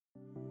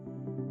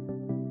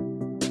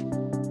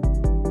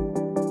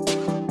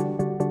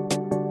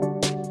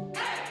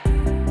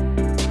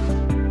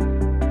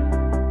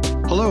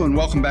Hello and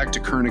welcome back to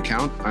Current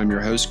Account. I'm your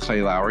host,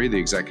 Clay Lowry, the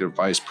Executive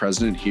Vice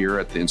President here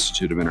at the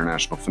Institute of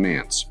International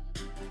Finance.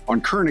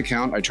 On Current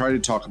Account, I try to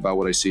talk about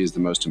what I see as the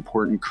most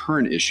important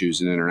current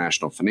issues in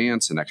international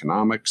finance and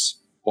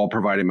economics, while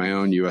providing my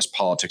own U.S.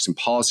 politics and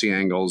policy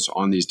angles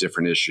on these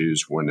different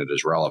issues when it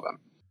is relevant.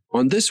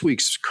 On this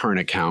week's Current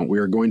Account, we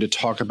are going to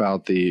talk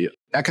about the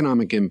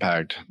economic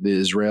impact the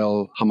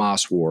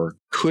Israel-Hamas war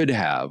could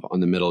have on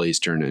the Middle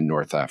Eastern and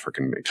North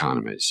African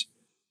economies.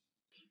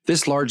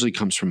 This largely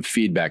comes from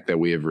feedback that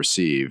we have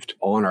received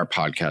on our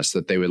podcast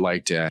that they would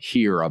like to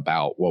hear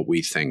about what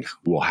we think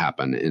will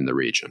happen in the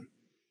region.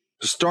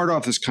 To start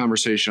off this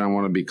conversation, I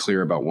want to be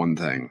clear about one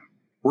thing.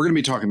 We're going to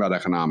be talking about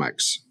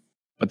economics,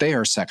 but they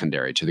are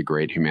secondary to the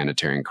great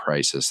humanitarian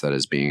crisis that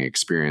is being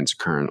experienced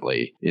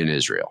currently in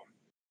Israel.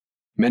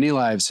 Many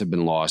lives have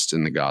been lost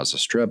in the Gaza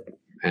Strip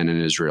and in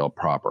Israel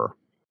proper,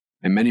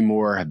 and many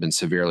more have been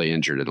severely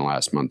injured in the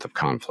last month of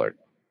conflict.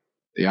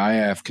 The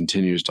IIF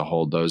continues to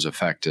hold those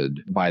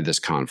affected by this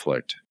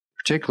conflict,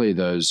 particularly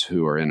those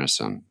who are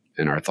innocent,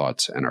 in our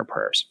thoughts and our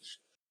prayers.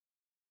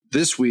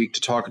 This week, to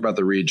talk about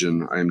the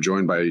region, I am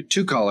joined by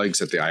two colleagues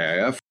at the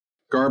IIF,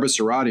 Garbis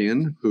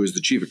Iradian, who is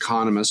the chief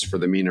economist for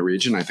the MENA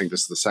region. I think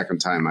this is the second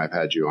time I've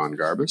had you on,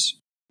 Garbis.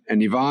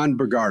 And Ivan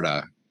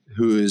Burgara,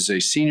 who is a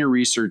senior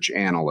research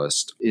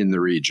analyst in the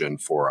region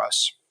for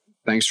us.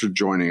 Thanks for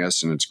joining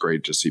us, and it's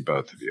great to see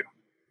both of you.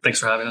 Thanks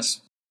for having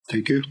us.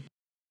 Thank you.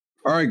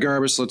 All right,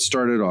 Garbis, let's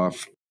start it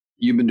off.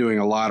 You've been doing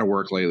a lot of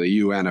work lately,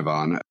 you and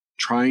Ivan,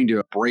 trying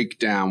to break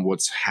down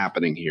what's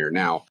happening here.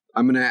 Now,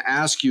 I'm going to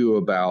ask you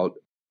about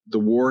the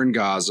war in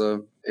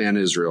Gaza and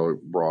Israel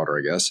broader,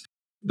 I guess,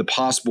 the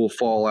possible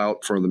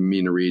fallout for the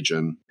MENA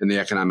region and the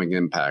economic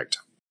impact.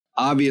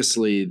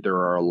 Obviously, there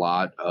are a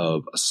lot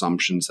of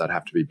assumptions that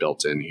have to be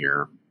built in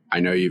here.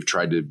 I know you've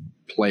tried to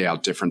play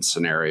out different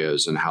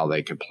scenarios and how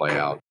they could play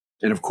out.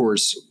 And of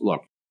course,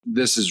 look,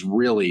 this is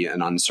really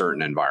an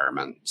uncertain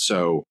environment.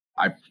 So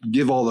I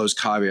give all those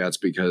caveats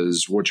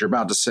because what you're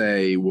about to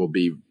say will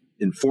be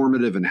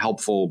informative and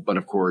helpful. But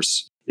of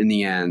course, in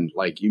the end,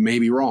 you may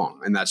be wrong.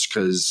 And that's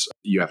because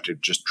you have to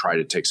just try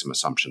to take some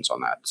assumptions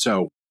on that.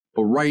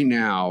 But right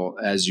now,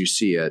 as you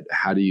see it,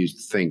 how do you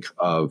think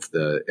of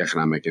the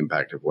economic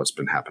impact of what's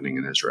been happening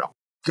in Israel?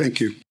 Thank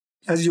you.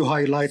 As you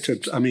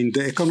highlighted,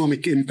 the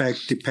economic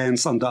impact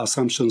depends on the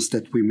assumptions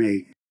that we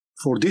make.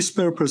 For this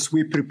purpose,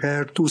 we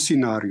prepare two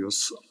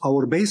scenarios.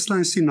 Our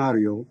baseline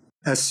scenario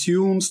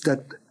assumes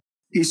that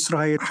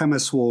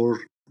Israel-Hamas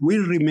war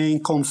will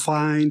remain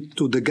confined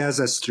to the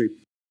Gaza Strip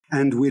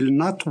and will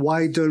not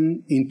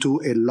widen into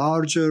a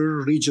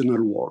larger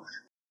regional war.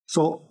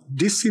 So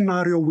this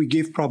scenario, we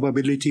give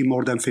probability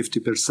more than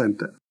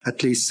 50%,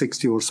 at least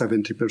 60 or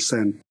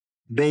 70%,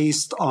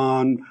 based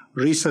on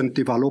recent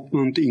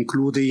development,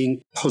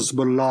 including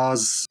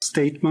Hezbollah's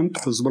statement.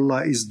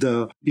 Hezbollah is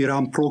the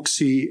Iran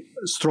proxy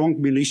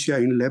strong militia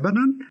in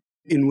Lebanon,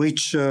 in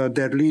which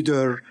their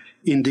leader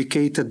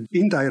indicated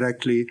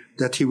indirectly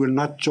that he will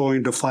not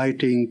join the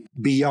fighting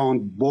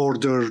beyond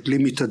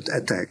border-limited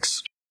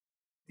attacks.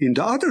 In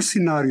the other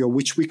scenario,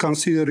 which we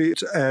consider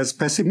it as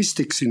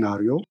pessimistic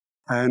scenario,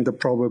 and the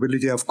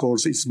probability, of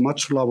course, is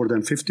much lower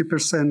than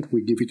 50%,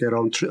 we give it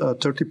around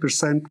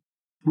 30%,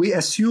 we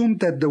assume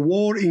that the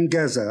war in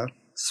Gaza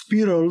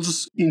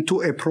spirals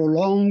into a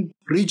prolonged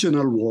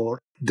regional war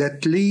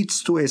that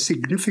leads to a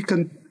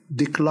significant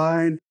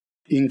decline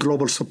in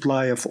global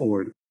supply of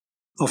oil.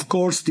 Of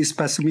course, this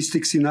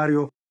pessimistic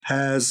scenario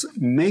has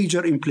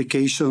major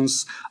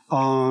implications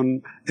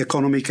on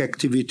economic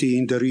activity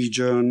in the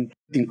region,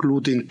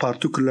 including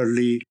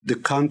particularly the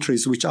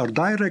countries which are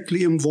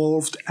directly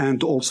involved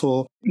and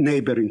also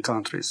neighboring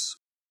countries.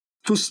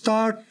 To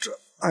start,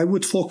 I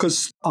would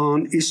focus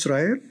on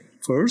Israel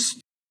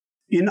first.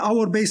 In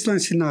our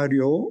baseline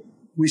scenario,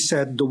 we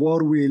said the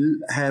war will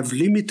have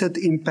limited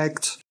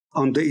impact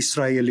on the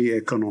Israeli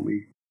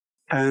economy.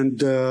 And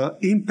the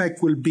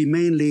impact will be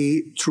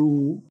mainly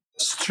through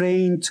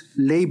strained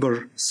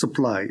labor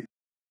supply.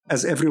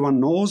 As everyone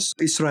knows,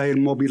 Israel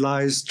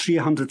mobilized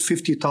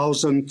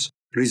 350,000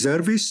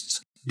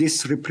 reservists.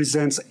 This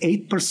represents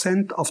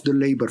 8% of the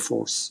labor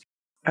force.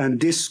 And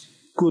this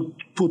could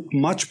put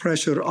much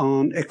pressure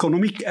on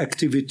economic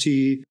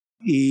activity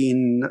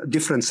in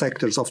different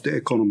sectors of the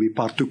economy,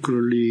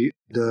 particularly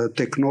the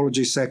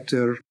technology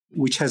sector,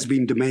 which has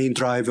been the main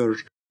driver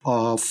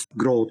of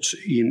growth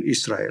in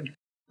Israel.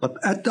 But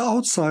at the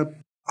outset,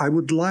 I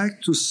would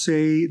like to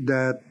say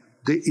that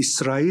the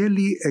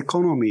Israeli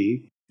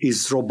economy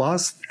is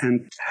robust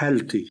and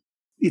healthy.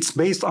 It's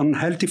based on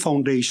healthy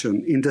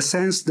foundation in the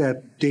sense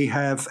that they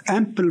have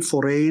ample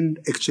foreign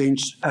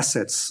exchange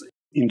assets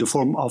in the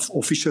form of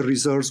official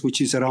reserves,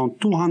 which is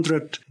around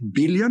 200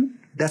 billion.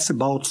 That's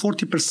about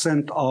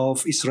 40%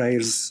 of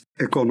Israel's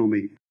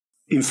economy.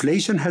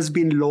 Inflation has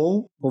been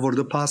low over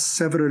the past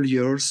several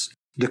years.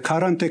 The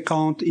current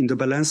account in the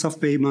balance of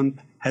payment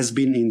has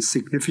been in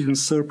significant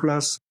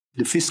surplus.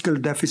 The fiscal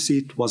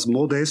deficit was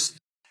modest,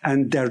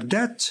 and their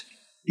debt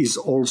is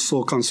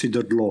also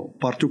considered low,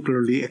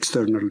 particularly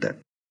external debt.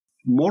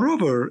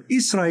 Moreover,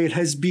 Israel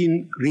has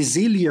been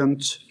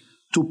resilient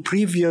to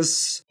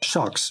previous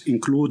shocks,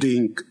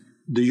 including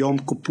the Yom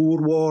Kippur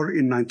War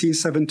in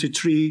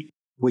 1973,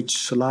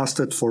 which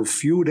lasted for a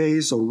few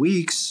days or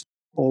weeks,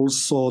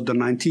 also the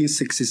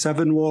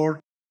 1967 war,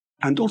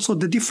 and also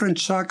the different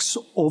shocks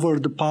over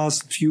the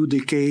past few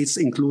decades,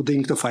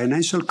 including the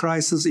financial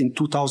crisis in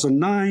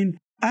 2009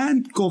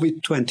 and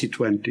COVID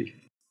 2020.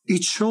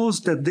 It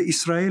shows that the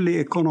Israeli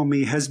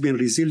economy has been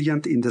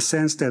resilient in the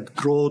sense that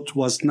growth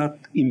was not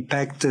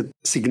impacted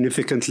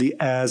significantly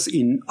as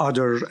in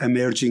other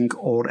emerging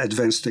or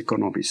advanced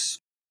economies.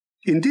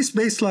 In this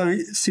baseline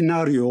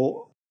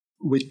scenario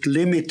with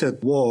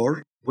limited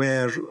war,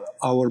 where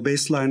our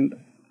baseline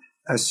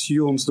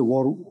assumes the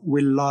war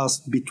will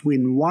last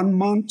between 1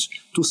 month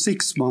to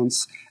 6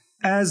 months,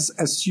 as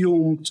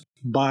assumed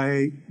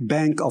by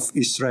Bank of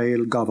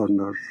Israel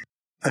governor.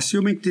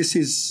 Assuming this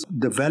is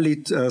the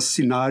valid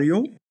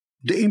scenario,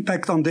 the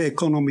impact on the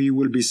economy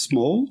will be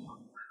small.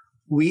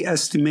 We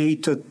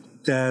estimated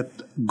that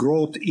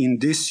growth in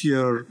this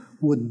year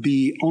would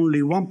be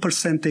only 1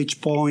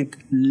 percentage point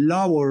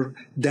lower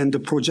than the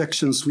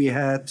projections we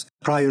had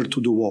prior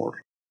to the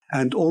war.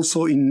 And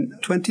also in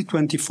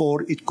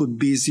 2024, it could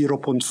be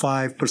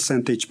 0.5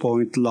 percentage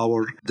point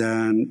lower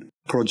than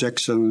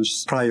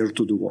projections prior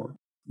to the war.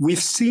 We've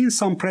seen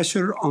some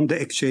pressure on the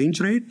exchange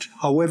rate.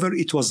 However,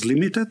 it was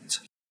limited.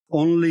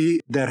 Only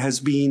there has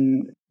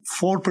been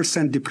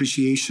 4%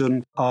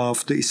 depreciation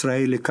of the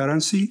Israeli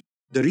currency.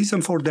 The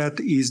reason for that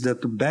is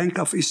that the Bank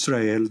of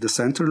Israel, the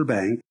central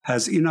bank,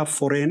 has enough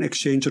foreign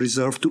exchange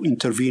reserve to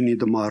intervene in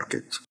the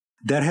market.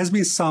 There has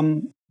been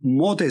some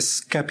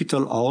modest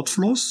capital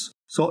outflows.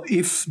 So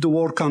if the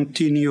war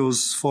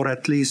continues for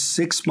at least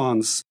 6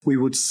 months, we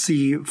would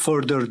see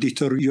further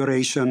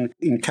deterioration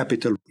in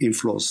capital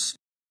inflows.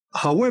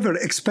 However,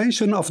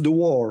 expansion of the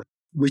war,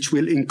 which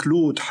will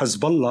include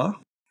Hezbollah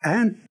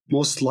and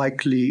most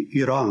likely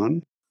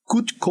Iran,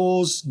 could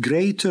cause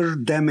greater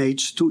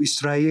damage to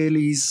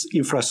Israelis'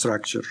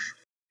 infrastructure.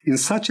 In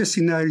such a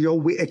scenario,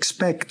 we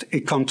expect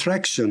a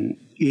contraction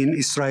in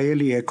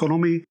Israeli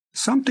economy,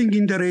 something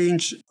in the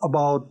range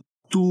about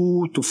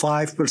 2 to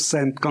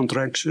 5%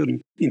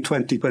 contraction in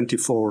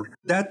 2024.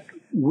 That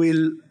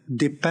will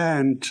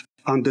depend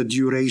on the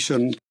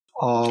duration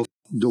of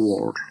the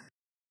war.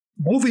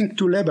 Moving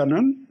to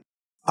Lebanon,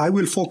 I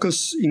will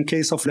focus in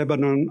case of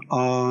Lebanon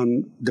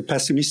on the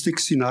pessimistic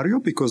scenario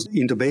because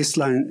in the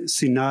baseline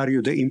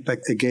scenario, the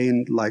impact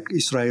again, like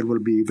Israel,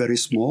 will be very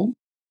small.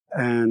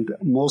 And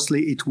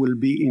mostly it will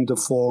be in the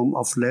form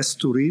of less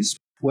tourism.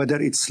 Whether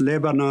it's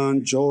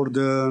Lebanon,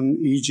 Jordan,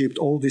 Egypt,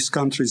 all these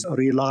countries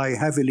rely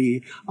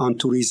heavily on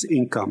tourist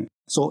income.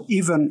 So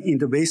even in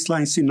the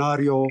baseline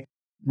scenario,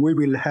 we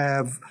will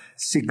have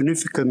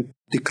significant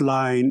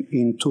decline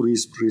in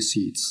tourist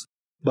receipts.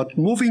 But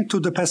moving to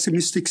the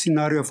pessimistic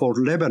scenario for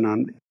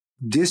Lebanon,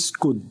 this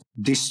could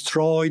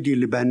destroy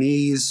the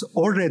Lebanese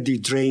already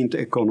drained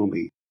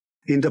economy.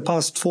 In the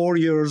past 4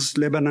 years,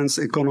 Lebanon's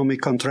economy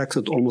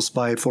contracted almost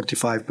by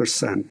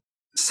 45%.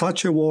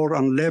 Such a war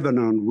on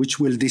Lebanon, which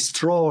will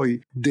destroy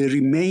the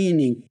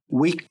remaining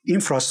weak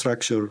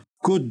infrastructure,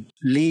 could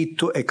lead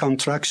to a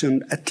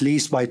contraction at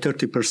least by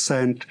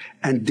 30%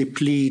 and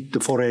deplete the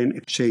foreign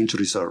exchange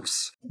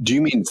reserves. Do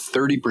you mean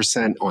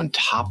 30% on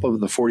top of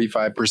the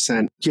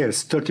 45%?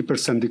 Yes,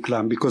 30%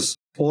 decline because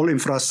all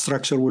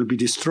infrastructure will be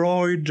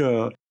destroyed.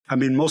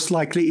 Most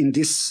likely in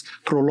this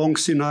prolonged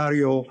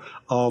scenario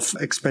of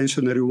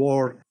expansionary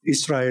war,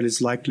 Israel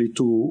is likely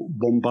to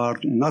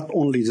bombard not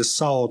only the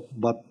south,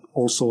 but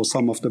also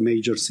some of the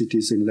major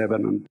cities in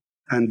Lebanon.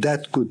 And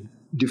that could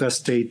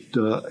devastate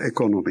the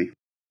economy.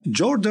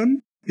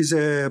 Jordan is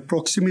a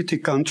proximity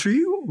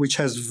country which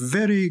has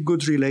very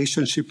good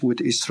relationship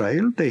with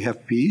Israel. They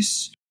have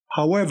peace.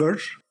 However,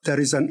 there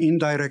is an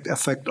indirect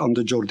effect on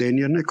the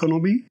Jordanian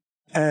economy,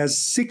 as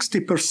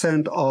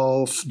 60%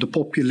 of the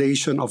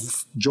population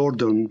of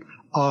Jordan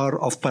are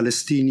of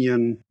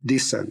Palestinian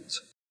descent.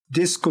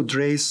 This could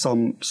raise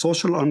some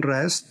social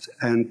unrest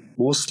and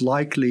most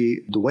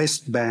likely the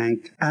West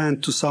Bank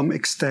and to some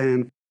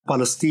extent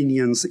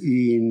Palestinians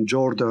in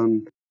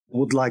Jordan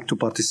would like to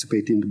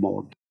participate in the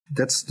war.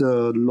 That's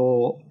the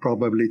low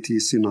probability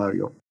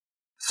scenario.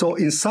 So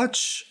in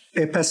such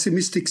a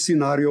pessimistic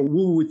scenario,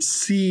 we would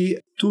see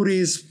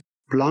tourism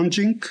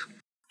plunging.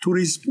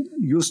 Tourism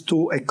used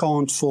to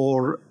account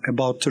for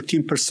about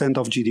 13%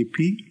 of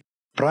GDP.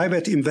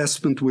 Private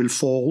investment will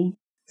fall,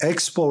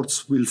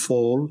 exports will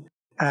fall,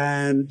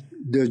 and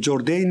the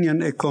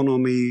Jordanian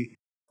economy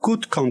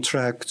could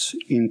contract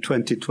in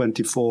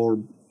 2024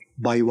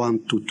 by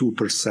 1 to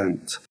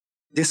 2%.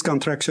 This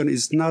contraction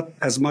is not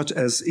as much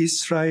as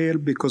Israel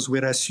because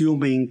we're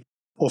assuming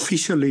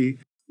officially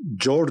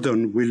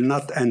Jordan will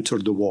not enter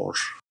the war,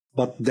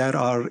 but there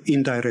are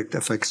indirect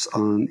effects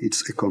on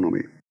its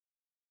economy.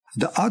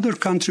 The other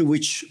country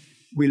which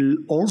will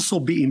also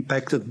be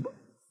impacted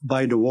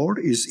by the war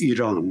is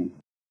Iran.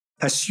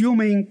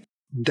 Assuming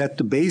that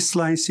the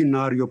baseline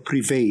scenario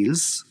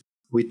prevails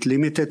with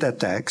limited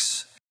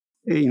attacks,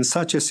 in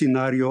such a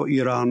scenario,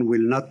 Iran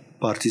will not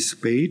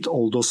participate,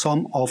 although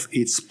some of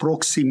its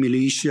proxy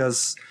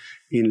militias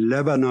in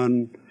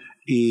Lebanon,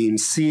 in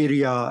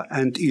Syria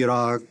and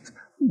Iraq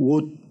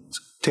would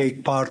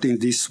take part in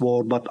this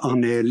war, but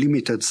on a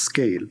limited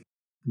scale.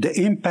 The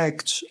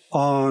impact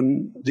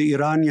on the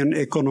Iranian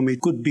economy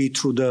could be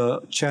through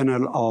the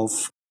channel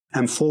of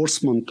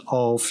enforcement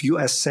of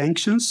U.S.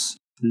 sanctions,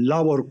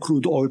 lower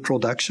crude oil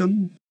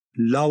production,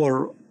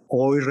 lower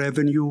oil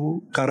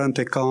revenue, current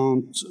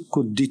account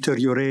could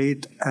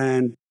deteriorate,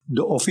 and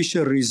the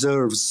official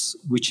reserves,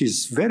 which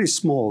is very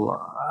small.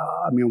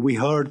 We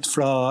heard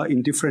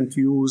in different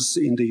views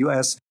in the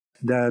U.S.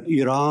 that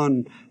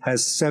Iran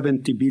has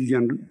 70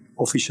 billion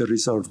official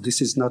reserves.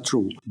 This is not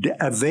true. The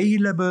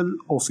available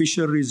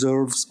official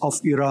reserves of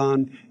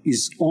Iran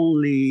is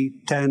only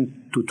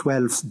 10 to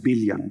 12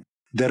 billion.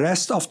 The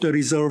rest of the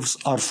reserves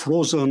are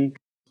frozen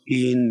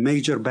in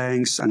major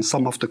banks and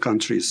some of the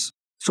countries.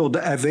 So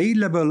the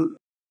available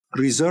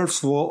reserves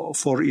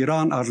for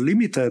Iran are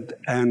limited,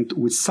 and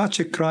with such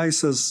a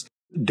crisis,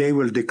 they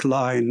will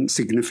decline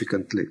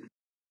significantly.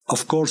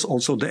 Of course,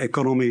 also the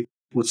economy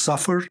would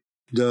suffer.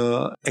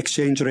 The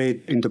exchange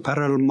rate in the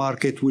parallel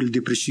market will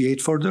depreciate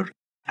further,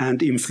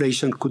 and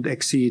inflation could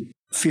exceed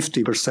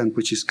 50%,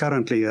 which is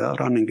currently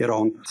running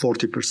around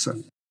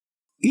 40%.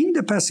 In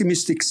the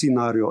pessimistic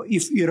scenario,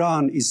 if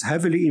Iran is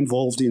heavily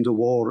involved in the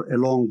war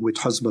along with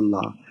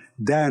Hezbollah,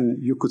 then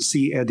you could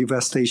see a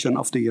devastation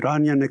of the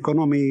Iranian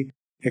economy,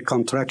 a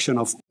contraction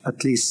of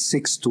at least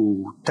 6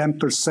 to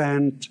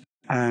 10%,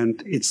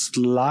 and it's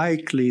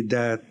likely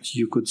that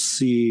you could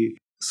see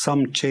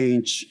some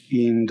change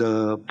in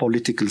the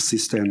political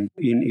system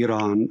in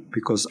Iran,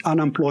 because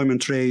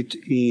unemployment rate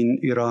in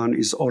Iran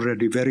is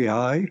already very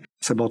high.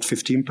 It's about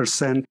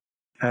 15%.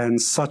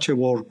 And such a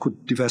war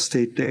could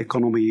devastate the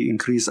economy,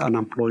 increase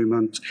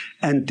unemployment,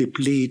 and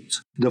deplete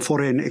the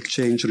foreign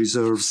exchange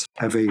reserves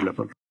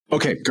available.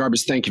 Okay,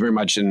 Garbis, thank you very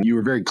much. And you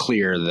were very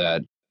clear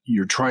that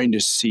you're trying to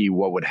see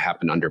what would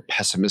happen under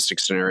pessimistic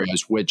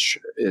scenarios, which,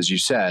 as you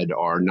said,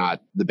 are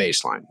not the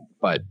baseline.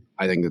 But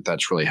I think that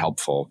that's really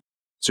helpful.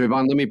 So,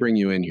 Ivan, let me bring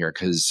you in here,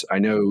 because I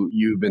know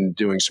you've been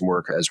doing some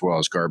work as well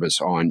as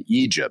Garbis on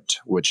Egypt,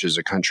 which is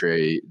a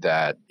country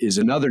that is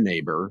another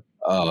neighbor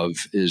of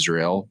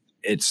Israel.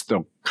 It's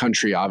the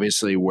country,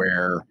 obviously,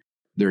 where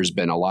there's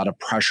been a lot of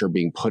pressure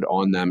being put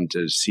on them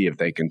to see if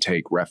they can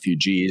take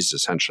refugees,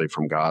 essentially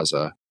from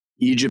Gaza.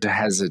 Egypt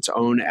has its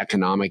own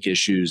economic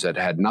issues that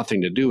had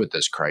nothing to do with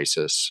this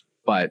crisis,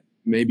 but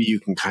maybe you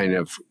can kind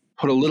of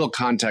put a little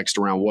context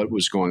around what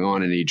was going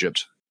on in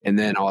Egypt, and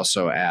then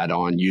also add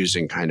on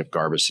using kind of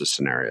Garbis'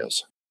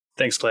 scenarios.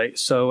 Thanks, Clay.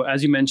 So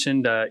as you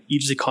mentioned,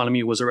 Egypt's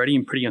economy was already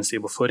in pretty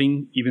unstable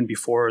footing even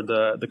before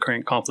the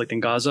current conflict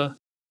in Gaza.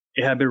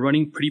 It had been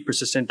running pretty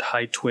persistent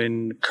high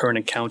twin current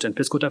account and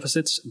fiscal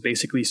deficits,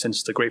 basically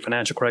since the great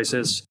financial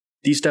crisis.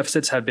 These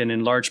deficits had been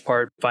in large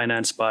part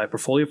financed by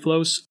portfolio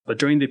flows, but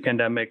during the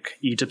pandemic,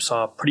 Egypt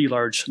saw pretty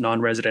large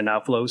non-resident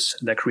outflows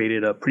that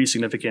created a pretty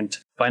significant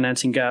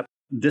financing gap.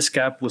 This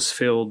gap was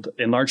filled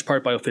in large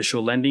part by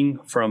official lending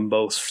from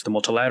both the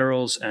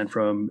multilaterals and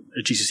from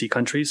GCC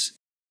countries.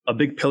 A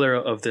big pillar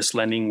of this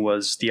lending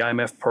was the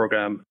IMF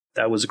program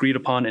that was agreed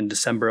upon in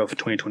December of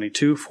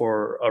 2022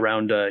 for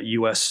around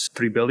US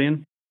 $3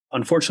 billion.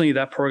 Unfortunately,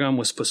 that program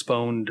was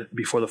postponed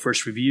before the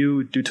first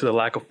review due to the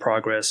lack of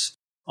progress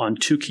on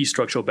two key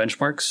structural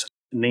benchmarks,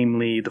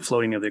 namely the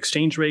floating of the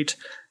exchange rate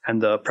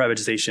and the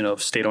privatization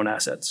of state-owned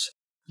assets.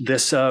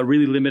 This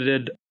really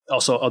limited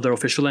also other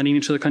official lending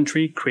into the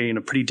country, creating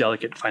a pretty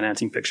delicate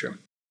financing picture.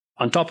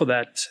 On top of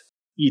that,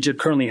 Egypt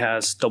currently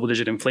has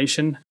double-digit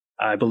inflation.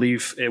 I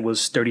believe it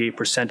was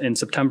 38% in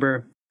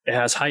September. It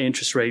has high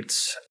interest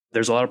rates.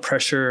 There's a lot of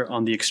pressure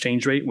on the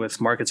exchange rate, with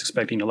markets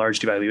expecting a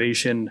large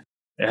devaluation.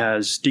 It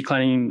has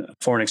declining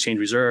foreign exchange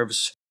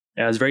reserves.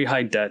 It has very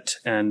high debt.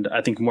 And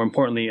I think more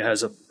importantly, it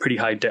has a pretty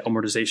high debt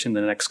amortization in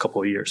the next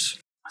couple of years.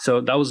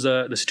 So that was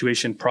the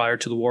situation prior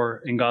to the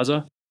war in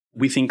Gaza.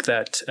 We think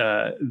that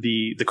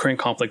the current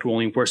conflict will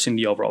only worsen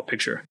the overall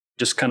picture.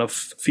 Just kind of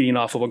feeding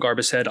off of what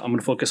Garbis said, I'm going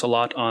to focus a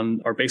lot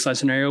on our baseline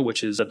scenario,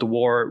 which is that the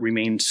war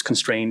remains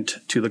constrained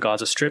to the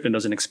Gaza Strip and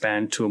doesn't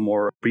expand to a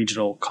more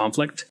regional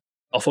conflict.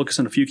 I'll focus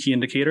on a few key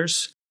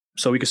indicators.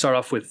 So we can start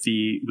off with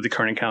the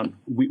current account.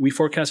 We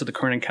forecast that the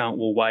current account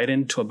will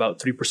widen to about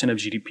 3% of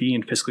GDP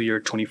in fiscal year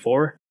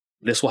 24.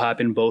 This will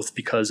happen both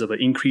because of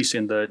an increase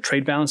in the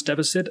trade balance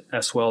deficit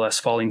as well as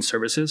falling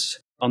services.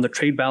 On the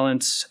trade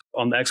balance,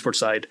 on the export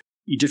side,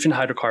 Egyptian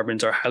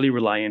hydrocarbons are highly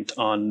reliant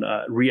on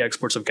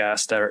re-exports of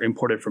gas that are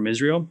imported from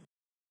Israel.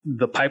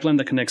 The pipeline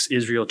that connects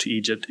Israel to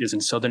Egypt is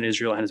in southern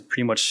Israel and has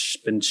pretty much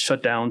been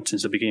shut down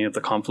since the beginning of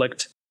the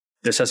conflict.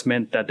 This has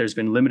meant that there's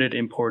been limited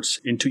imports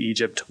into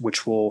Egypt,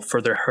 which will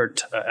further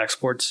hurt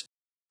exports.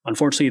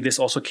 Unfortunately, this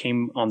also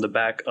came on the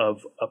back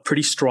of a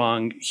pretty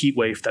strong heat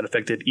wave that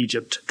affected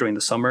Egypt during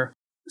the summer.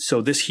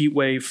 So this heat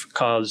wave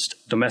caused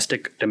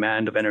domestic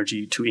demand of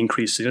energy to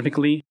increase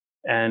significantly,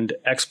 and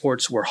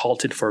exports were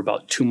halted for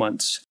about 2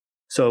 months.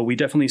 So we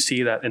definitely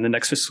see that in the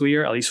next fiscal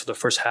year, at least for the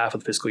first half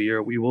of the fiscal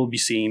year, we will be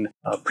seeing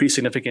pretty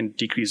significant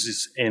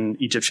decreases in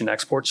Egyptian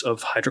exports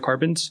of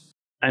hydrocarbons.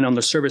 And on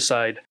the service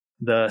side,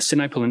 the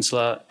Sinai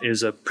Peninsula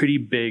is a pretty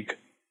big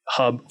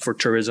hub for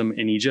tourism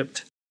in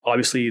Egypt.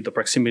 Obviously, the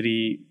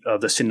proximity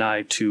of the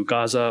Sinai to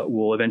Gaza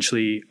will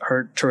eventually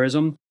hurt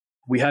tourism.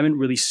 We haven't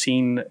really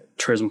seen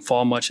tourism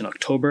fall much in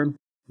October,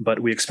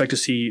 but we expect to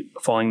see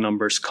falling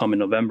numbers come in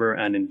November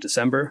and in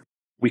December.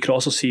 We could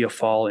also see a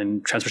fall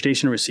in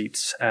transportation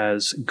receipts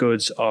as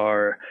goods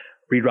are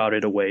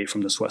rerouted away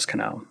from the Suez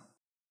Canal.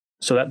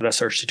 So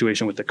that's our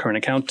situation with the current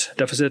account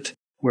deficit.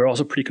 We're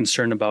also pretty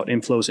concerned about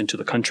inflows into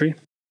the country.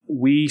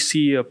 We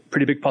see a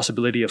pretty big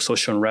possibility of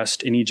social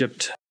unrest in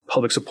Egypt.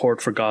 Public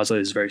support for Gaza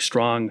is very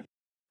strong.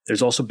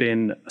 There's also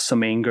been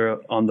some anger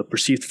on the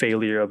perceived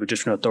failure of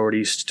Egyptian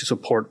authorities to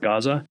support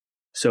Gaza.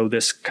 So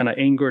this kind of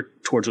anger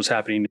towards what's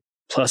happening,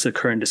 plus the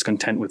current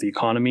discontent with the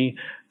economy,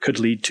 could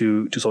lead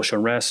to social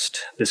unrest.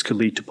 This could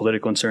lead to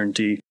political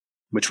uncertainty,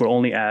 which will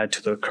only add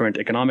to the current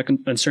economic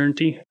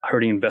uncertainty,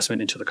 hurting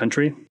investment into the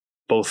country,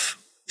 both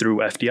through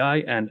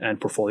FDI and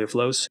portfolio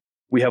flows.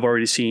 We have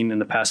already seen in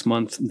the past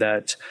month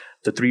that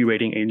the 3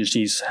 rating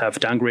agencies have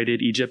downgraded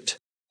Egypt.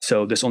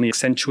 So this only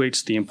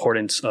accentuates the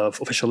importance of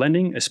official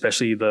lending,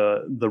 especially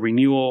the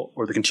renewal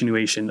or the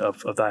continuation of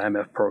the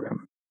IMF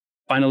program.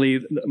 Finally,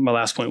 my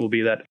last point will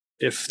be that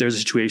if there's a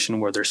situation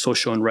where there's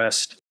social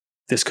unrest,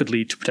 this could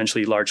lead to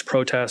potentially large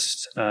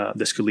protests.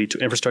 This could lead to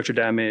infrastructure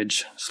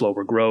damage,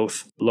 slower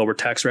growth, lower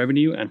tax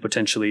revenue, and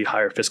potentially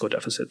higher fiscal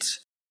deficits.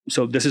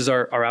 So this is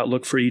our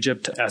outlook for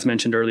Egypt. As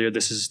mentioned earlier,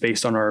 this is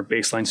based on our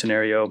baseline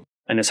scenario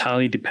and is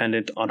highly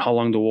dependent on how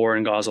long the war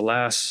in Gaza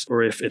lasts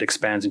or if it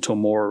expands into a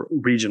more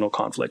regional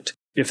conflict.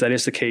 If that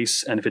is the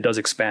case, and if it does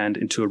expand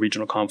into a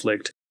regional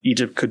conflict,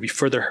 Egypt could be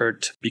further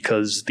hurt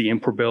because the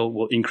import bill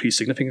will increase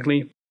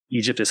significantly.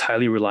 Egypt is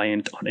highly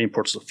reliant on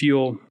imports of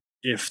fuel.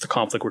 If the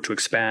conflict were to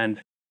expand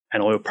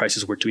and oil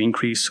prices were to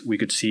increase, we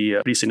could see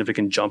a pretty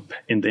significant jump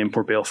in the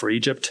import bill for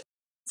Egypt.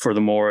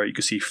 Furthermore, you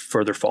could see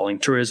further falling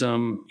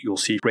tourism, you'll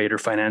see greater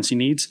financing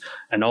needs,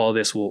 and all of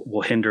this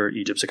will hinder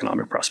Egypt's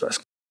economic prospects.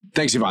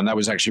 Thanks, Ivan. That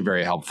was actually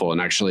very helpful and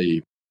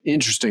actually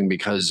interesting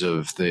because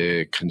of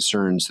the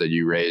concerns that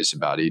you raised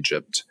about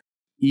Egypt,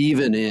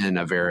 even in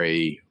a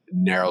very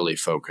narrowly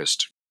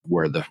focused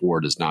where the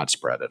war does not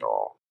spread at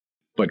all.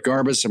 But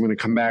Garbis, I'm going to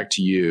come back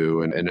to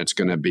you, and it's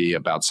going to be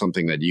about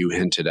something that you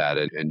hinted at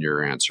in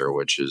your answer,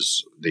 which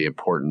is the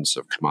importance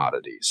of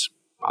commodities.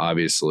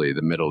 Obviously,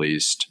 the Middle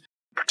East,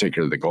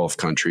 particularly the Gulf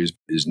countries,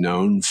 is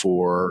known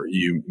for,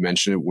 you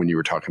mentioned it when you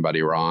were talking about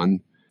Iran,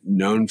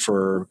 known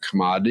for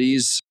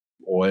commodities,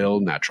 oil,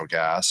 natural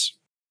gas.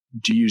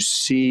 Do you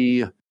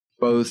see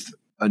both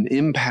an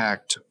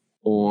impact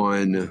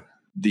on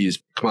these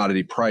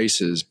commodity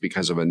prices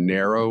because of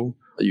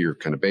your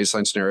kind of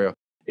baseline scenario,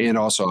 and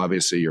also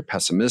obviously your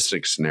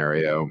pessimistic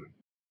scenario?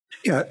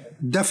 Yeah,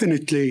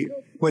 definitely.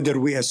 Whether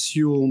we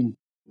assume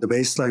the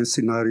baseline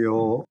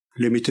scenario,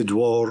 limited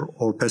war,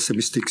 or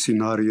pessimistic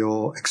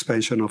scenario,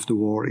 expansion of the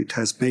war, it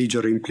has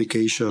major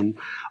implication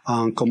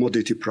on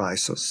commodity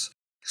prices.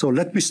 So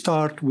let me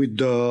start with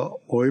the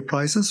oil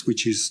prices,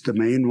 which is the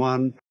main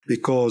one,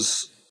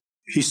 because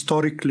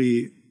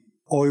historically,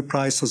 oil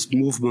prices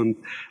movement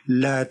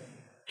led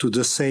to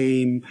the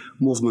same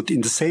movement in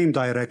the same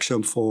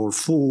direction for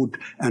food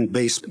and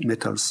base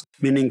metals,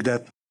 meaning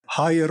that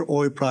higher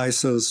oil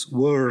prices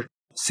were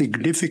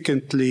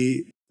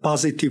significantly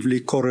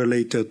positively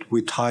correlated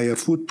with higher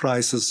food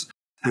prices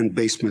and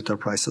base metal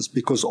prices,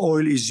 because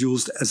oil is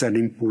used as an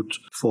input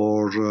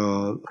for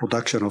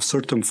production of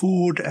certain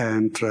food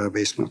and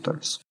base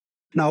metals.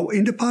 Now,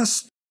 in the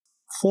past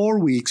 4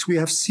 weeks, we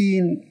have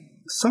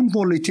seen some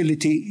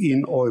volatility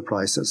in oil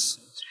prices.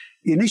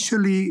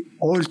 Initially,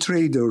 oil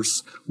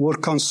traders were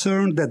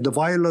concerned that the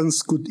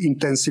violence could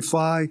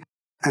intensify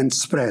and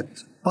spread,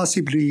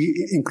 possibly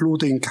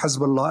including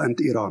Hezbollah and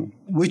Iran,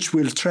 which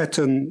will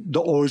threaten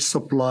the oil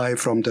supply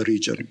from the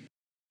region.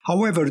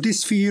 However,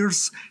 these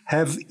fears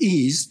have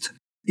eased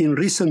in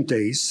recent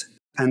days,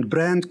 and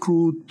Brent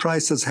crude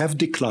prices have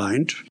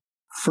declined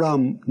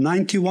from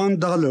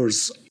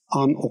 $91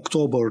 on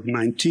October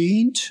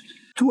 19th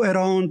to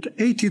around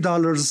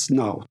 $80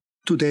 now.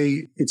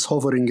 Today, it's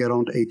hovering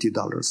around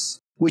 $80,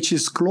 which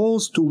is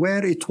close to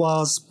where it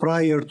was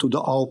prior to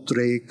the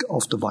outbreak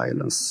of the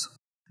violence.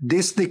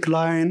 This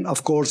decline,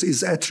 of course,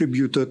 is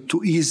attributed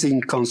to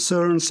easing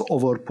concerns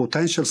over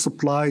potential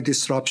supply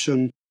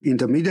disruption in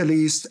the Middle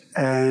East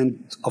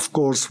and, of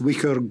course,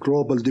 weaker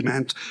global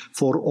demand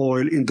for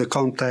oil in the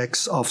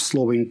context of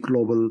slowing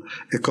global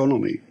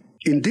economy.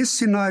 In this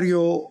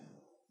scenario,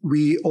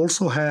 we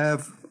also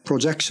have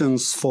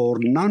projections for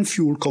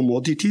non-fuel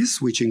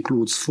commodities, which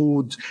includes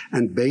food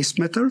and base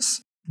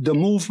metals. The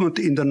movement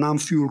in the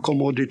non-fuel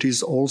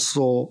commodities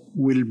also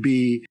will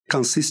be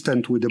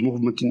consistent with the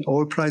movement in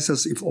oil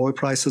prices. If oil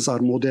prices are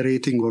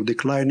moderating or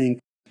declining,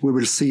 we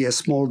will see a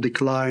small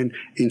decline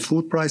in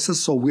food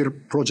prices. So we're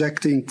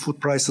projecting food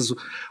prices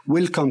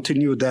will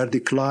continue their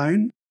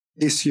decline.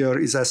 This year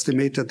is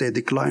estimated a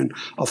decline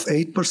of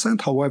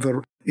 8%.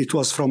 However, it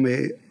was from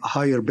a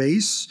higher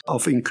base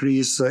of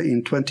increase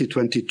in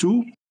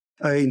 2022.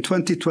 In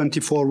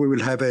 2024, we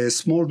will have a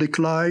small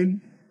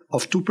decline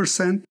of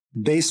 2%.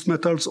 Base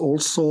metals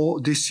also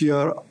this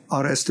year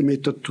are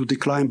estimated to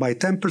decline by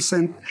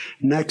 10%.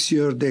 Next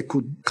year, they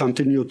could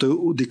continue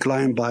to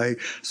decline by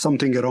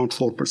something around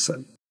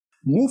 4%.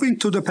 Moving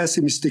to the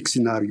pessimistic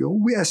scenario,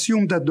 we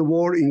assume that the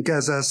war in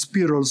Gaza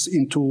spirals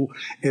into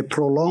a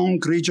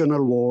prolonged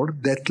regional war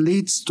that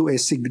leads to a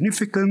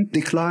significant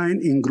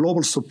decline in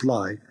global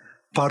supply,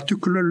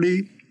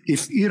 particularly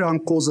if Iran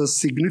causes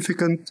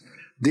significant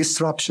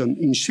disruption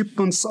in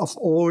shipments of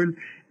oil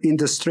in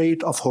the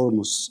Strait of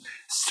Hormuz.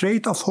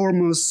 Strait of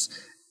Hormuz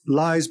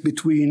lies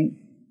between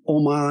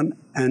Oman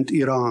and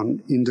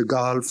Iran in the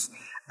Gulf,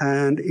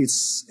 and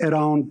it's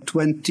around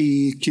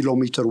 20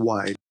 kilometers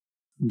wide.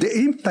 The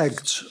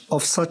impact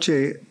of such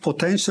a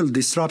potential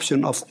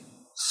disruption of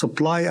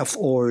supply of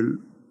oil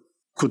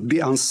could be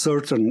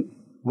uncertain,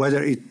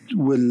 whether it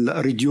will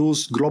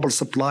reduce global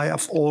supply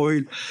of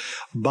oil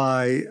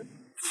by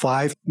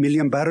 5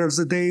 million barrels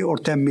a day or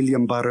 10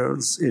 million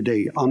barrels a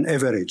day on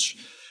average.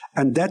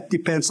 And that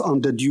depends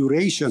on the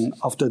duration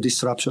of the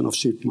disruption of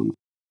shipment.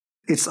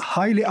 It's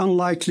highly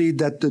unlikely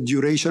that the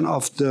duration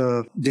of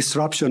the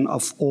disruption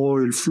of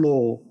oil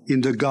flow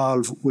in the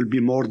Gulf will be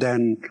more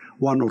than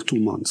 1 or 2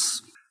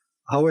 months.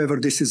 However,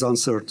 this is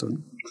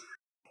uncertain.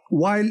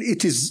 While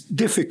it is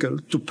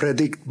difficult to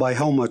predict by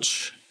how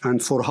much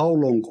and for how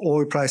long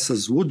oil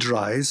prices would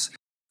rise,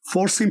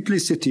 for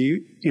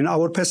simplicity, in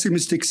our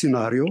pessimistic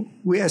scenario,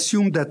 we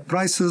assume that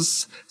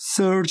prices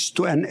surge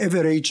to an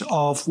average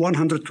of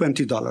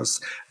 $120.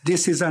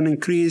 This is an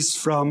increase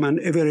from an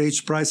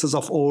average prices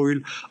of oil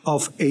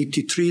of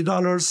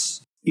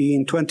 $83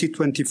 in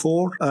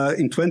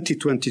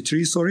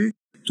 2023,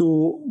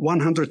 to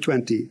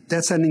 $120.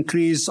 That's an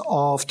increase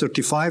of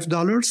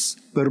 $35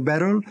 per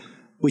barrel,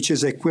 which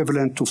is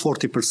equivalent to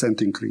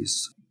 40%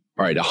 increase.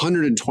 All right,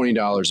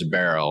 $120 a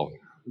barrel,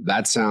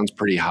 that sounds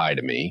pretty high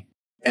to me.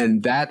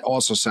 And that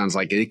also sounds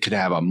like it could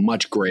have a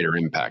much greater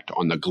impact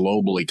on the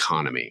global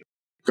economy.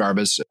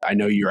 Garbis, I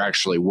know you're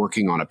actually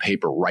working on a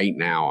paper right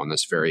now on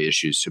this very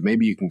issue, so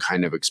maybe you can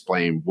kind of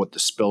explain what the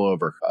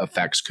spillover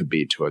effects could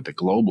be to the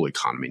global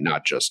economy,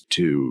 not just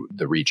to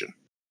the region.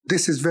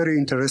 This is a very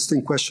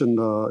interesting question,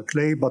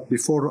 Clay, but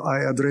before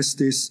I address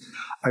this,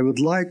 I would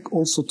like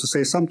also to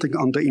say something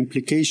on the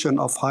implication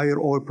of higher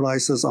oil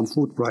prices on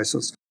food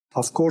prices.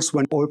 Of course,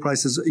 when oil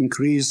prices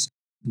increase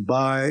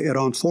by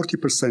around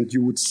 40%,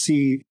 you would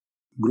see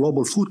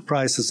global food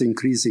prices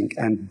increasing,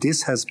 and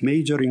this has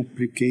major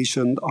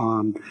implication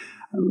on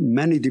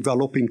many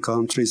developing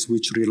countries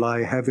which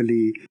rely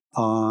heavily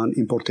on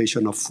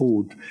importation of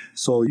food.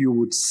 So you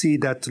would see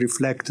that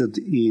reflected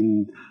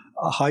in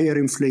higher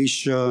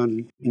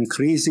inflation,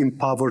 increase in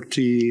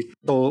poverty.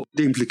 So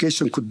the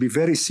implication could be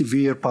very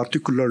severe,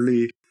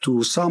 particularly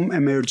to some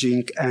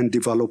emerging and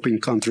developing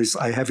countries.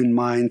 I have in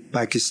mind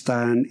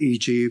Pakistan,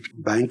 Egypt,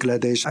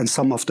 Bangladesh, and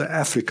some of the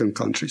African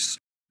countries.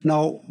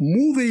 Now,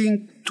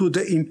 moving to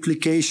the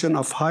implication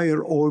of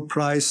higher oil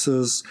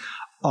prices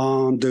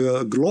on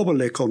the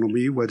global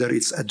economy, whether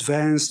it's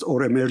advanced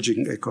or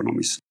emerging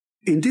economies.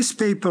 In this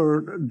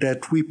paper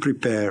that we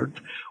prepared,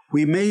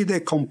 we made a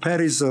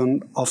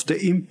comparison of the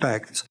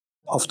impact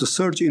of the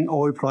surge in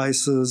oil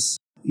prices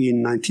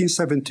in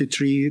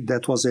 1973.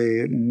 That was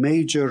a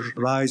major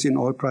rise in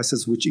oil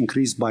prices, which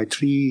increased by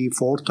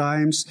 3-4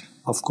 times,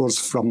 of course,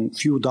 from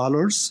few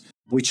dollars,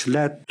 which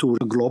led to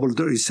a global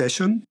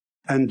recession.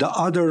 And the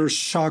other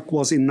shock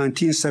was in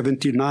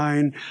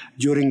 1979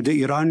 during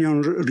the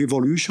Iranian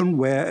Revolution,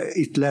 where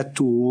it led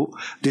to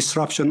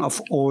disruption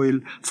of oil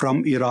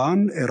from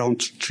Iran, around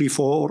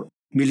 3-4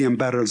 million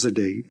barrels a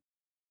day.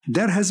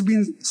 There has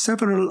been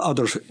several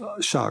other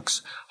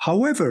shocks.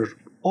 However,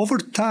 over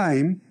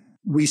time,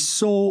 we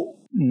saw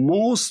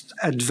most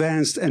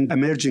advanced and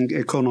emerging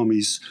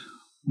economies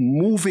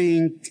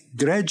moving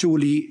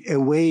gradually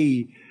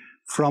away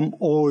from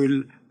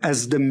oil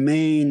as the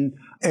main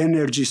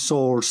energy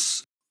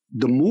source.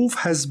 The move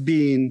has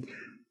been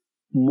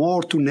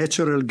more to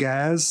natural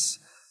gas,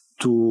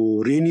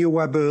 to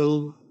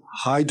renewable,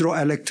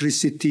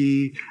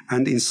 hydroelectricity,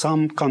 and in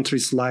some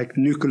countries like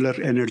nuclear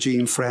energy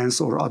in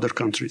France or other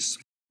countries.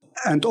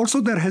 And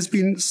also there has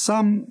been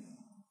some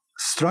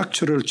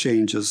structural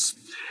changes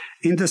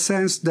in the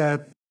sense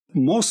that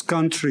most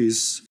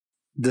countries,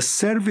 the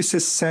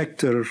services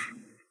sector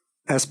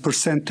as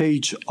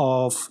percentage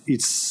of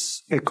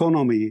its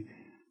economy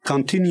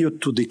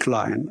continued to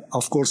decline.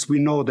 Of course, we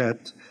know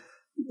that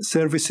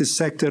services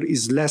sector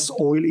is less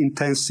oil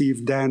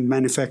intensive than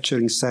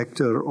manufacturing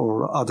sector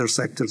or other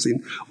sectors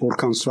or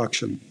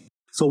construction.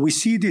 So we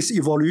see this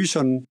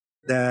evolution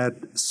that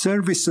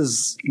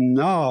services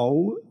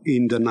now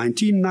in the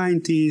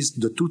 1990s,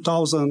 the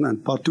 2000s,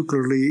 and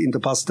particularly in the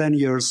past 10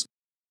 years,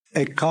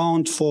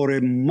 account for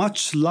a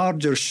much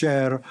larger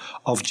share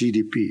of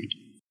GDP.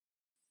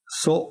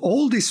 So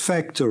all these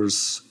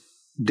factors,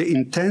 the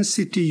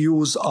intensity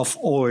use of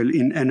oil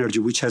in energy,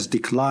 which has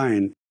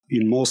declined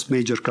in most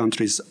major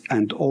countries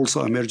and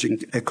also emerging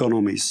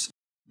economies,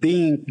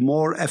 being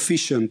more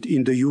efficient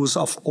in the use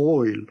of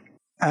oil,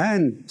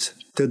 and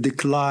the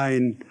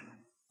decline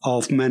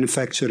of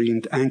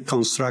manufacturing and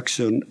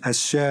construction as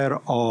share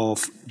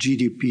of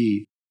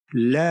GDP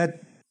led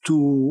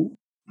to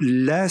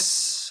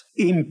less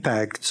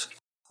impact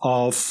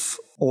of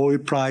oil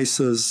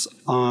prices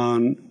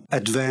on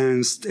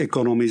advanced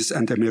economies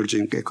and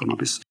emerging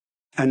economies.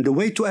 And the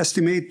way to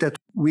estimate that,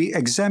 we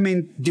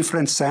examined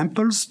different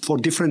samples for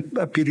different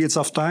periods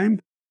of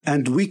time,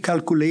 and we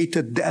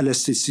calculated the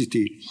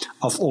elasticity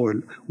of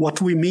oil.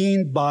 What we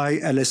mean by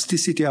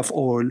elasticity of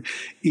oil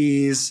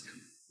is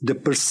the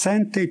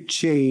percentage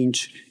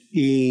change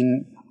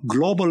in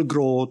global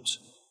growth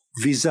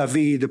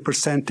vis-a-vis the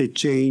percentage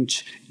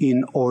change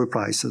in oil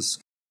prices.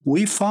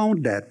 We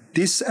found that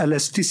this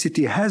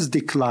elasticity has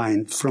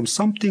declined from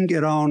something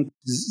around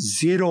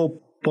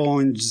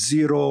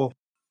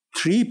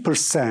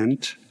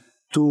 0.03%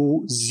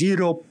 to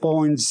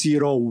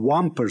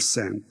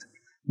 0.01%,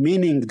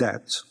 meaning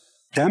that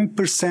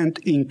 10%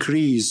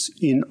 increase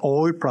in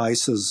oil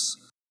prices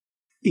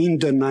in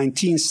the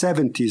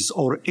 1970s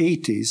or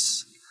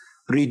 80s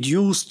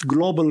reduced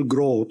global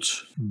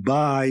growth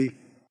by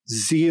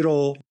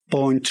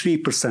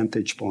 0.3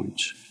 percentage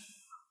points,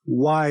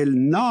 while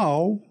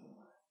now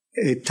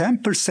a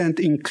 10%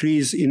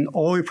 increase in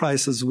oil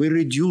prices will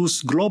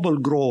reduce global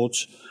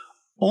growth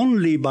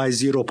only by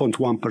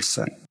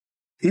 0.1%.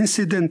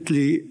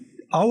 Incidentally,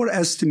 our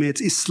estimate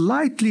is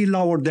slightly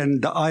lower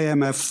than the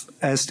IMF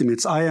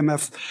estimates.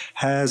 IMF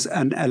has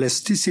an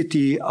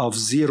elasticity of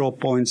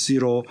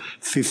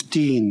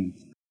 0.015.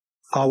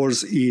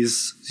 Ours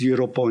is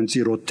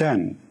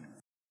 0.010.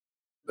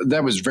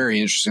 That was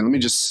very interesting. Let me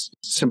just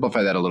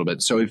simplify that a little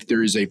bit. So if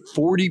there is a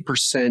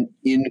 40%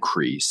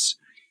 increase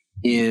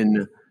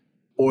in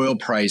oil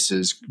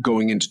prices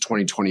going into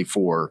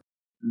 2024,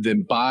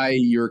 then by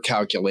your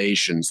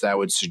calculations, that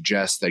would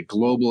suggest that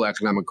global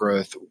economic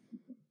growth,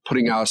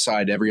 putting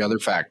aside every other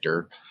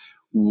factor,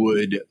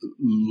 would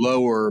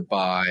lower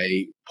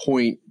by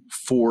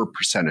 0.4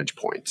 percentage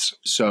points.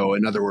 So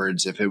in other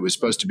words, if it was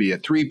supposed to be a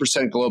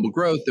 3% global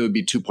growth, it would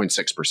be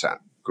 2.6%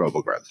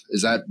 global growth.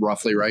 Is that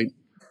roughly right?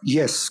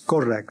 Yes,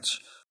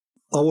 correct.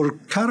 Our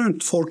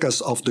current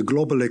forecast of the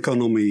global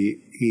economy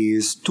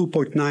is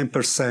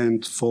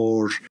 2.9%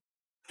 for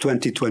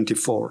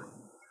 2024.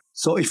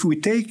 So if we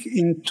take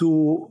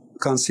into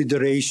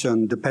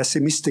consideration the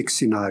pessimistic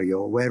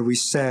scenario where we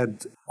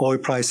said oil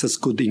prices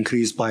could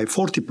increase by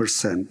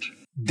 40%,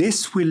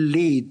 this will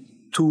lead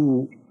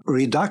to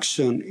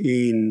reduction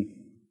in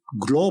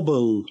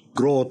global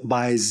growth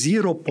by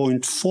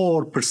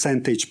 0.4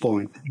 percentage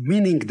point,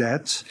 meaning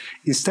that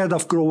instead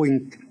of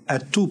growing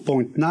at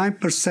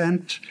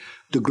 2.9%,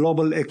 the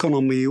global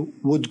economy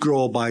would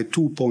grow by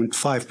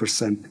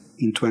 2.5%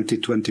 in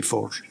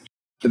 2024.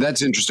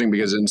 That's interesting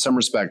because in some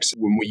respects,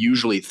 when we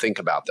usually think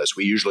about this,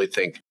 we usually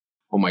think,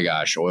 oh my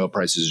gosh, oil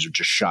prices have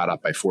just shot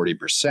up by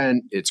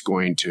 40%. It's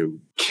going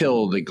to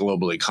kill the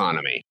global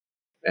economy.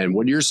 And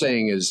what you're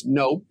saying is,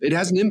 no, it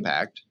has an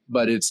impact,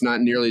 but it's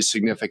not nearly as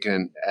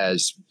significant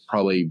as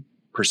probably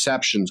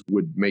perceptions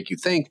would make you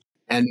think,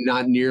 and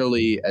not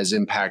nearly as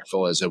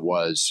impactful as it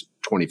was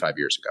 25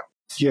 years ago.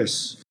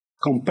 Yes.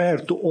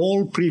 Compared to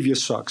all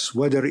previous shocks,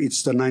 whether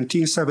it's the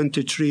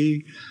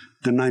 1973,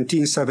 the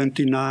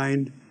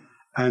 1979,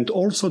 and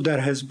also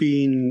there has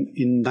been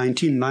in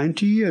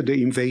 1990,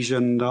 the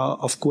invasion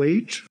of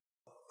Kuwait.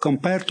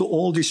 Compared to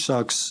all these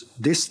shocks,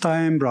 this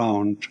time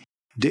round,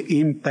 the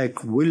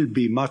impact will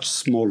be much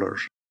smaller.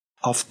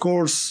 Of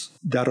course,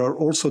 there are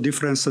also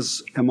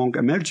differences among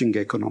emerging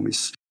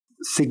economies.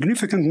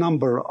 Significant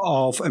number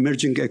of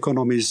emerging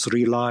economies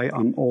rely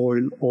on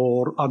oil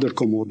or other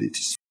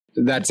commodities.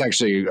 That's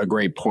actually a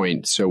great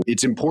point. So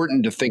it's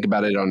important to think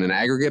about it on an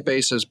aggregate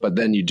basis, but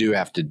then you do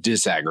have to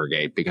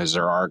disaggregate because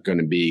there are going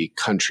to be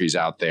countries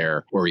out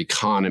there or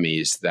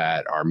economies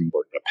that are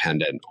more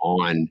dependent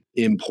on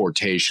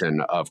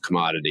importation of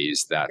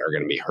commodities that are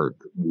going to be hurt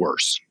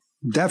worse.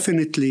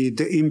 Definitely,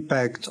 the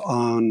impact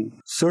on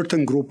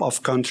certain group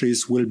of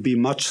countries will be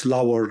much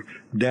lower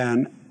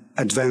than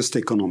advanced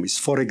economies.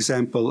 For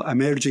example,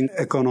 emerging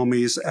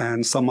economies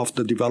and some of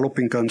the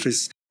developing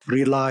countries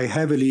rely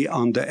heavily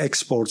on the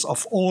exports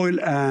of oil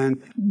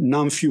and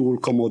non-fuel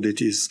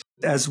commodities.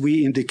 As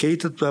we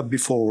indicated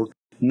before,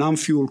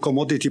 non-fuel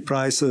commodity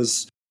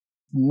prices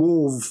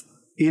move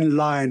in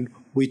line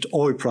with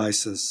oil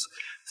prices.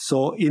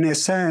 So in a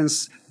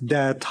sense,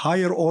 that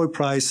higher oil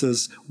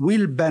prices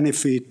will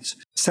benefit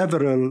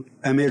several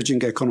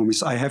emerging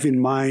economies. I have in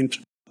mind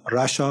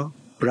Russia,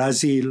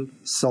 Brazil,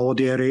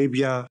 Saudi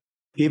Arabia,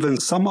 even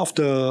some of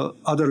the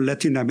other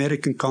Latin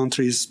American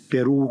countries,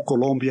 Peru,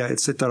 Colombia,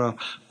 etc.,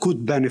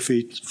 could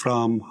benefit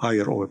from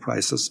higher oil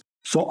prices.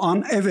 So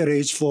on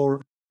average,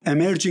 for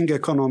emerging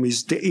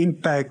economies, the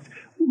impact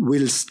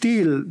will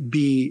still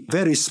be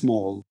very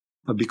small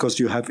because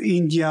you have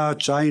India,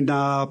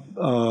 China,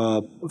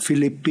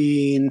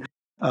 Philippines,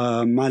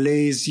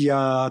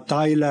 Malaysia,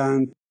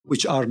 Thailand,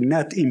 which are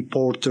net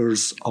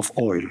importers of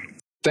oil.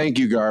 Thank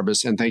you,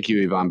 Garbis, and thank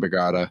you, Ivan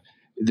Burgara.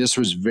 This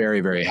was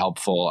very, very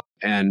helpful.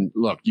 And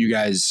look, you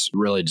guys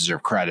really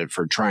deserve credit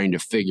for trying to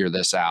figure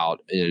this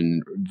out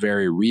in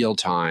very real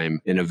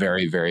time in a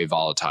very, very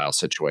volatile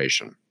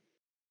situation.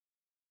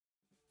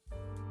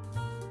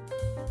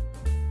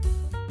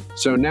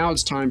 So now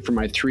it's time for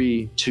my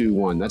 3, 2,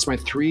 1. That's my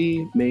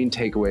 3 main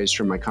takeaways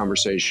from my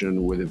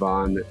conversation with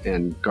Ivan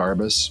and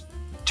Garbis.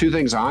 2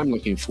 things I'm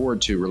looking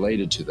forward to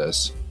related to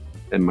this,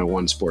 and my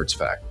 1 sports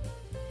fact.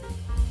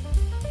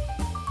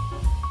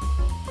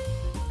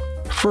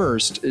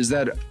 First is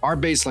that our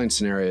baseline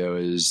scenario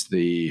is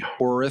the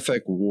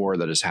horrific war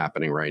that is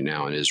happening right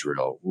now in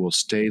Israel will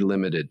stay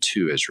limited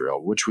to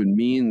Israel, which would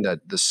mean that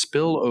the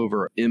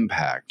spillover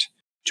impact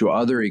to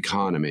other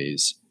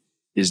economies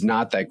is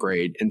not that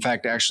great. In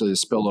fact, actually, the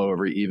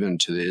spillover even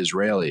to the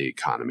Israeli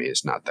economy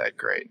is not that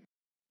great.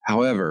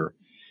 However,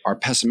 our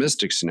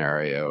pessimistic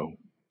scenario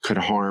could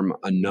harm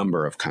a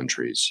number of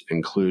countries,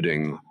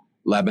 including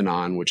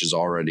Lebanon, which is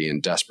already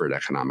in desperate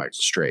economic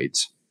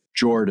straits,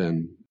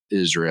 Jordan,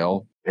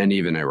 Israel, and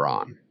even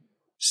Iran.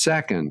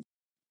 Second,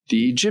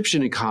 the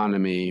Egyptian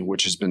economy,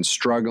 which has been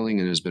struggling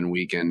and has been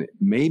weakened,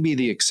 may be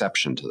the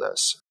exception to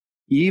this.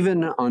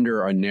 Even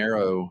under a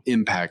narrow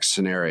impact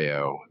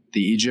scenario,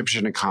 the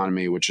Egyptian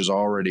economy, which is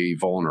already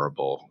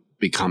vulnerable,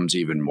 becomes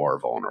even more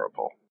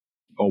vulnerable.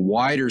 A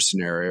wider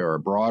scenario or a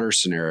broader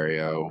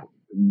scenario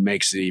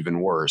makes it even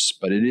worse,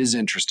 but it is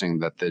interesting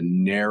that the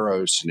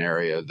narrow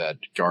scenario that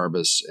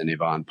Garbis and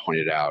Ivan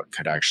pointed out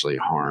could actually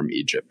harm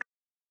Egypt.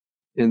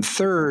 And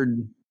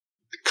third,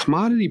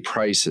 commodity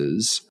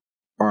prices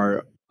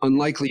are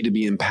unlikely to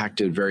be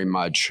impacted very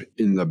much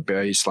in the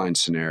baseline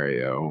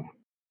scenario.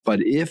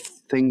 But if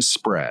things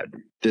spread,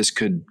 this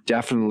could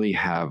definitely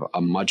have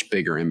a much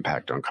bigger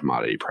impact on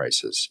commodity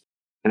prices.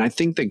 And I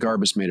think that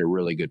Garbis made a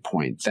really good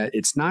point that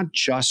it's not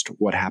just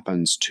what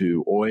happens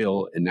to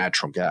oil and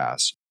natural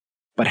gas,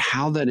 but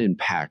how that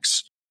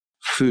impacts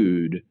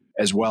food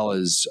as well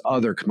as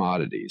other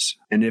commodities.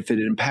 And if it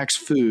impacts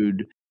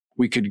food,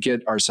 we could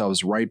get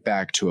ourselves right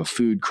back to a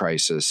food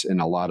crisis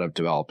in a lot of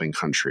developing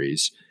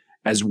countries,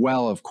 as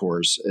well, of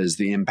course, as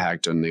the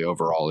impact on the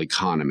overall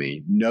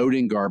economy,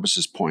 noting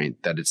Garbis's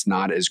point that it's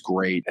not as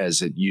great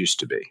as it used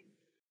to be.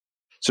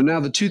 So now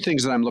the 2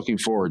 things that I'm looking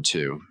forward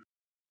to.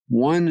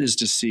 One is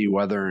to see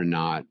whether or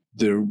not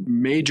the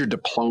major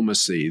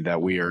diplomacy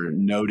that we are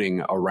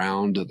noting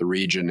around the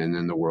region and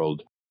in the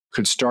world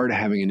could start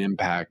having an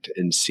impact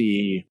and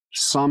see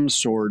some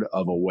sort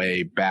of a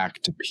way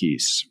back to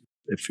peace.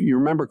 If you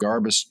remember,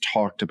 Garbis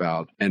talked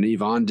about, and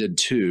Ivan did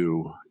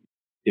too,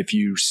 if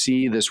you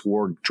see this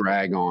war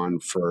drag on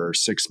for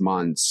 6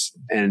 months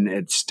and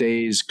it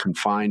stays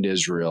confined to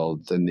Israel,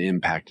 then the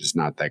impact is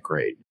not that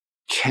great.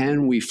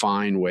 Can we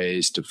find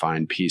ways to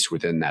find peace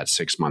within that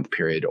 6-month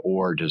period,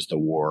 or does the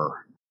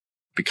war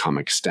become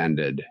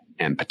extended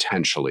and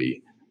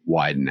potentially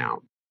widen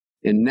out?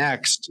 And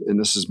next, and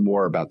this is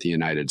more about the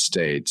United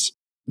States,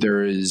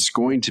 there is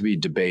going to be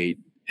debate,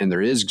 and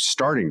there is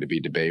starting to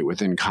be debate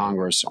within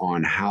Congress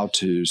on how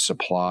to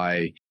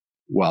supply,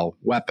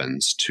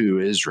 weapons to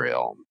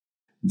Israel.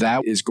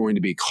 That is going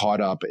to be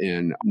caught up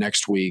in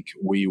next week.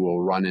 We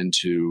will run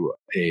into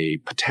a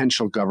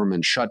potential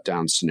government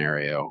shutdown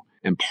scenario.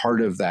 And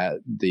part of that,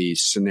 the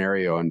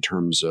scenario in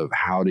terms of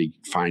how to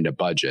find a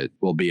budget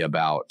will be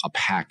about a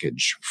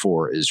package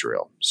for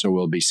Israel. So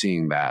we'll be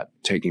seeing that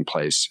taking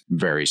place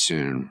very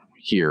soon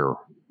here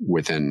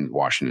within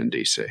Washington,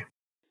 D.C.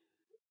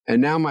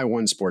 And now my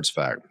 1 sports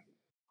fact.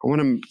 I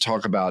want to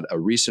talk about a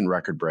recent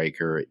record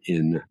breaker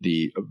in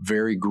the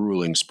very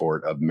grueling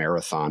sport of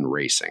marathon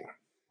racing.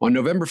 On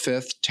November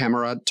 5th,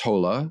 Tamarat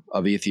Tola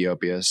of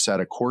Ethiopia set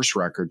a course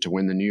record to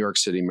win the New York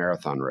City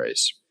Marathon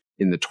race.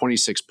 In the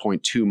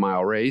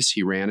 26.2-mile race,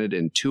 he ran it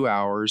in 2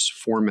 hours,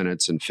 4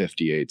 minutes, and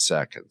 58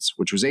 seconds,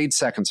 which was 8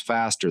 seconds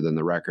faster than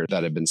the record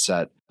that had been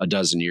set a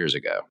dozen years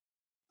ago.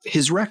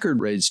 His record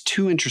raised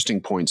 2 interesting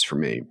points for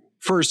me.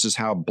 First is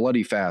how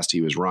bloody fast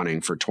he was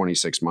running for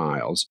 26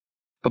 miles.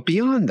 But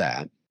beyond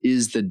that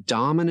is the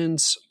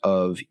dominance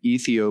of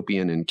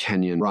Ethiopian and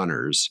Kenyan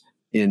runners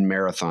in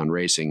marathon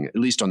racing, at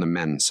least on the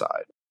men's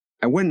side.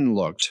 I went and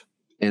looked,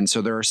 and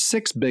so there are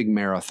 6 big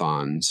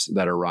marathons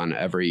that are run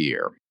every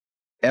year.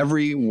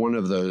 Every one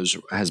of those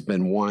has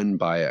been won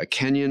by a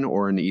Kenyan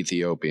or an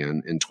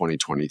Ethiopian in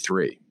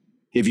 2023.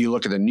 If you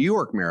look at the New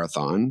York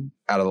Marathon,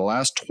 out of the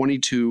last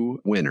 22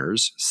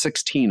 winners,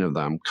 16 of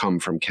them come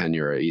from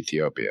Kenya or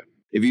Ethiopia.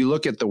 If you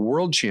look at the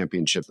World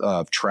Championship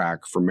of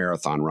track for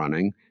marathon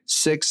running,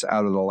 6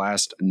 out of the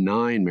last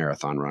 9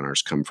 marathon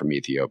runners come from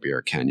Ethiopia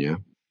or Kenya.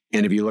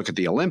 And if you look at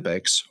the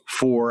Olympics,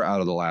 4 out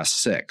of the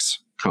last 6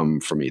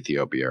 come from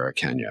Ethiopia or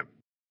Kenya.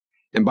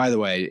 And by the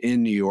way,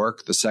 in New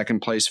York, the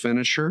 2nd place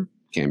finisher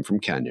came from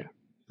Kenya.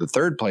 The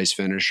 3rd place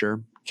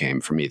finisher came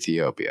from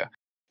Ethiopia.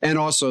 And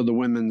also the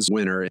women's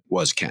winner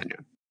was Kenya.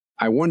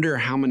 I wonder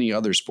how many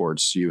other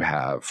sports you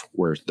have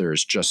where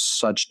there's just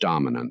such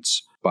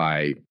dominance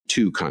by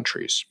 2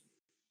 countries.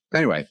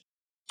 Anyway,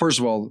 first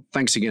of all,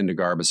 thanks again to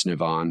Garbis and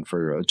Ivan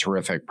for a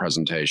terrific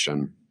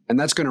presentation. And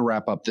that's going to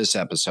wrap up this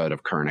episode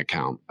of Current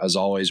Account. As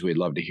always, we'd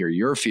love to hear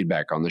your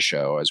feedback on the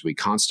show as we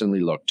constantly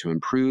look to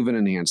improve and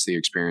enhance the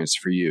experience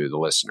for you, the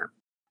listener.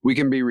 We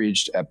can be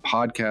reached at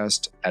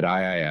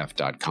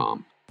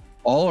podcast@iif.com.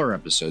 All our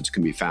episodes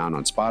can be found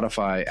on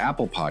Spotify,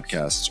 Apple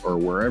Podcasts, or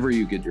wherever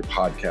you get your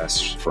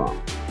podcasts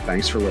from.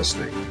 Thanks for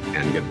listening,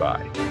 and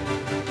goodbye.